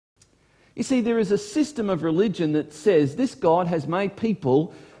You see, there is a system of religion that says this God has made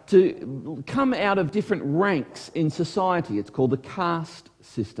people to come out of different ranks in society. It's called the caste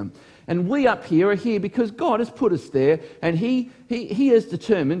system. And we up here are here because God has put us there, and He has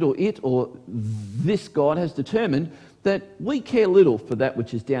determined, or it or this God has determined, that we care little for that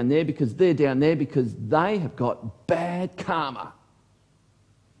which is down there because they're down there because they have got bad karma.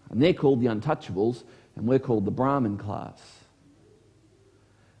 And they're called the untouchables, and we're called the Brahmin class.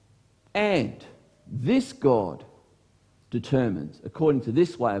 And this God determines, according to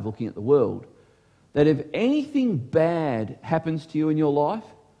this way of looking at the world, that if anything bad happens to you in your life,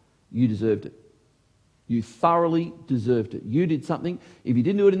 you deserved it. You thoroughly deserved it. You did something. If you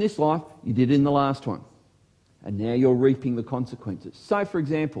didn't do it in this life, you did it in the last one. And now you're reaping the consequences. So, for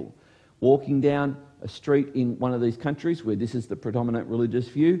example, walking down a street in one of these countries where this is the predominant religious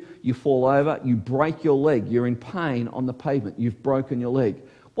view, you fall over, you break your leg, you're in pain on the pavement, you've broken your leg.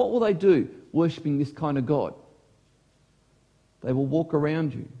 What will they do worshipping this kind of God? They will walk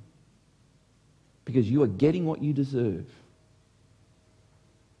around you because you are getting what you deserve.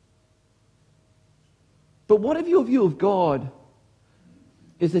 But what if your view of God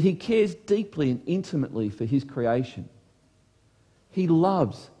is that He cares deeply and intimately for His creation? He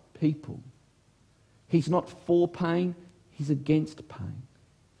loves people. He's not for pain, He's against pain.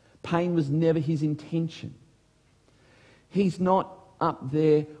 Pain was never His intention. He's not up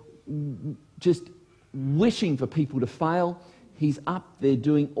there just wishing for people to fail. He's up there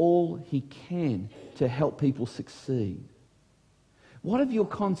doing all He can to help people succeed. What if your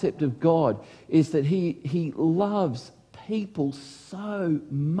concept of God is that He loves people so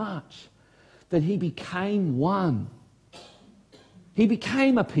much that He became one? He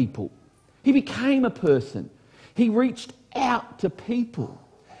became a people. He became a person. He reached out to people.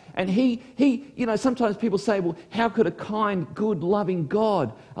 And he, sometimes people say, well, how could a kind, good, loving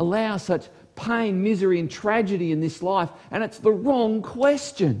God allow such pain, misery, and tragedy in this life? And it's the wrong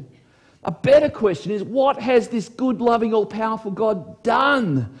question. A better question is, what has this good, loving, all-powerful God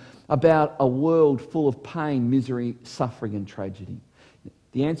done about a world full of pain, misery, suffering, and tragedy?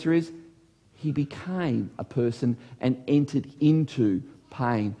 The answer is, He became a person and entered into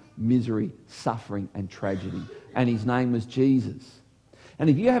pain, misery, suffering, and tragedy. And His name was Jesus. And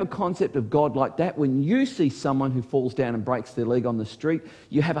if you have a concept of God like that, when you see someone who falls down and breaks their leg on the street,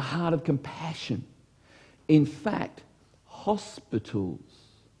 you have a heart of compassion. In fact, hospitals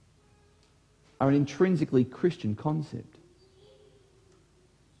are an intrinsically Christian concept.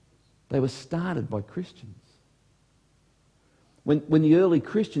 They were started by Christians. When the early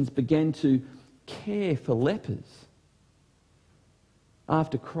Christians began to care for lepers,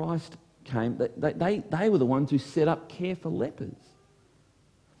 after Christ came, they were the ones who set up care for lepers.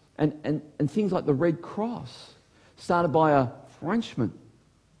 And things like the Red Cross, started by a Frenchman,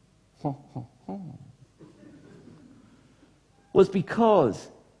 was because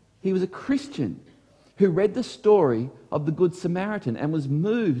he was a Christian who read the story of the Good Samaritan and was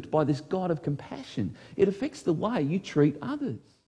moved by this God of compassion. It affects the way you treat others.